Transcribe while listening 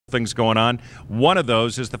things going on. One of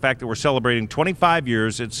those is the fact that we're celebrating 25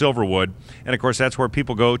 years at Silverwood, and of course that's where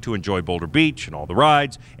people go to enjoy Boulder Beach and all the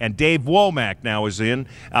rides. And Dave Womach now is in.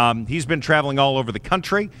 He's been traveling all over the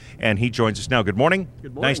country, and he joins us now. Good morning.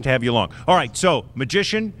 Good morning. Nice to have you along. All right, so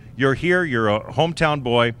magician, you're here. You're a hometown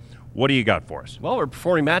boy. What do you got for us? Well, we're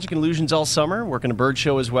performing magic and illusions all summer, working a bird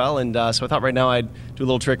show as well, and so I thought right now I'd do a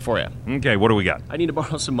little trick for you. Okay, what do we got? I need to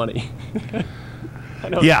borrow some money.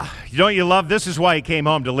 Yeah, don't you love this? Is why he came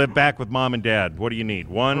home, to live back with mom and dad. What do you need?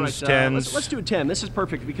 Ones, tens? Let's do a 10. This is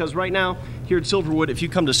perfect because right now here at Silverwood, if you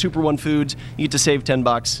come to Super One Foods, you get to save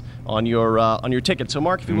 $10 on your ticket. So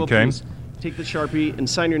Mark, if you will, please take the Sharpie and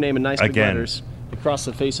sign your name in nice big letters across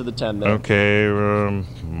the face of the 10 there. Okay,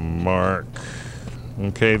 Mark.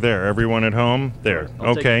 Okay, there. Everyone at home? There.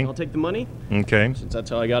 I'll take the money. Okay. Since that's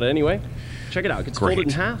how I got it anyway. Check it out. It's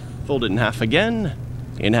folded in half again,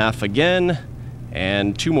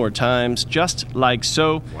 and 2 more times, just like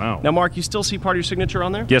so. Wow. Now, Mark, you still see part of your signature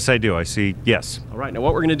on there? Yes, I do. I see. Yes. All right. Now,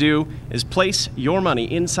 what we're going to do is place your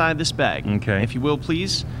money inside this bag. Okay. If you will,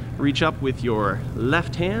 please reach up with your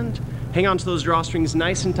left hand. Hang on to those drawstrings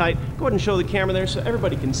nice and tight. Go ahead and show the camera there so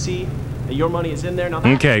everybody can see that your money is in there. Now,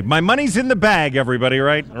 okay, my money's in the bag, everybody,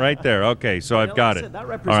 right there. Okay, so I've got it. That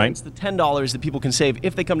represents the $10 that people can save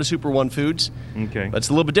if they come to Super One Foods. Okay. But it's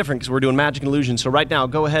a little bit different because we're doing magic and illusions. So right now,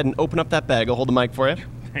 go ahead and open up that bag. I'll hold the mic for you.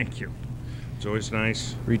 Thank you. It's always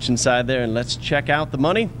nice. Reach inside there and let's check out the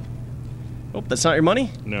money. Oh, that's not your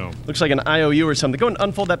money? No. Looks like an IOU or something. Go and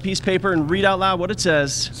unfold that piece of paper and read out loud what it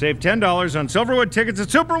says. Save $10 on Silverwood tickets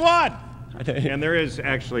at Super One! And there is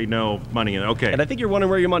actually no money in it. Okay. And I think you're wondering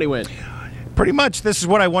where your money went. Pretty much. This is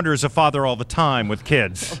what I wonder as a father all the time with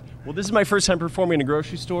kids. Well, this is my first time performing in a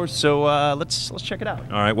grocery store, so let's check it out.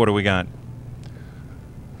 All right, what do we got?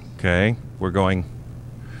 Okay, we're going.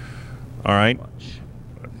 All right.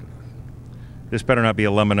 This better not be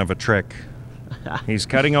a lemon of a trick. He's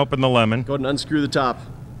cutting open the lemon. Go ahead and unscrew the top.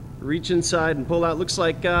 Reach inside and pull out. Looks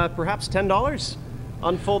like perhaps $10.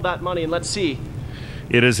 Unfold that money and let's see.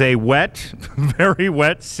 It is a wet, very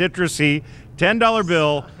wet, citrusy $10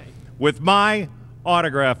 bill with my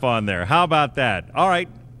autograph on there. How about that? All right,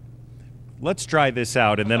 let's try this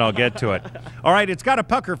out and then I'll get to it. All right, it's got a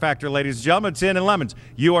pucker factor, ladies and gentlemen. It's in lemons.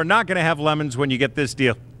 You are not going to have lemons when you get this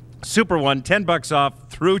deal. Super One, $10 off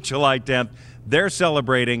through July 10th. They're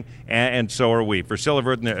celebrating, and so are we, for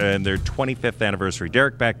Silverwood and their 25th anniversary.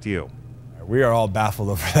 Derek, back to you. We are all baffled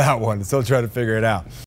over that one. Still trying to figure it out.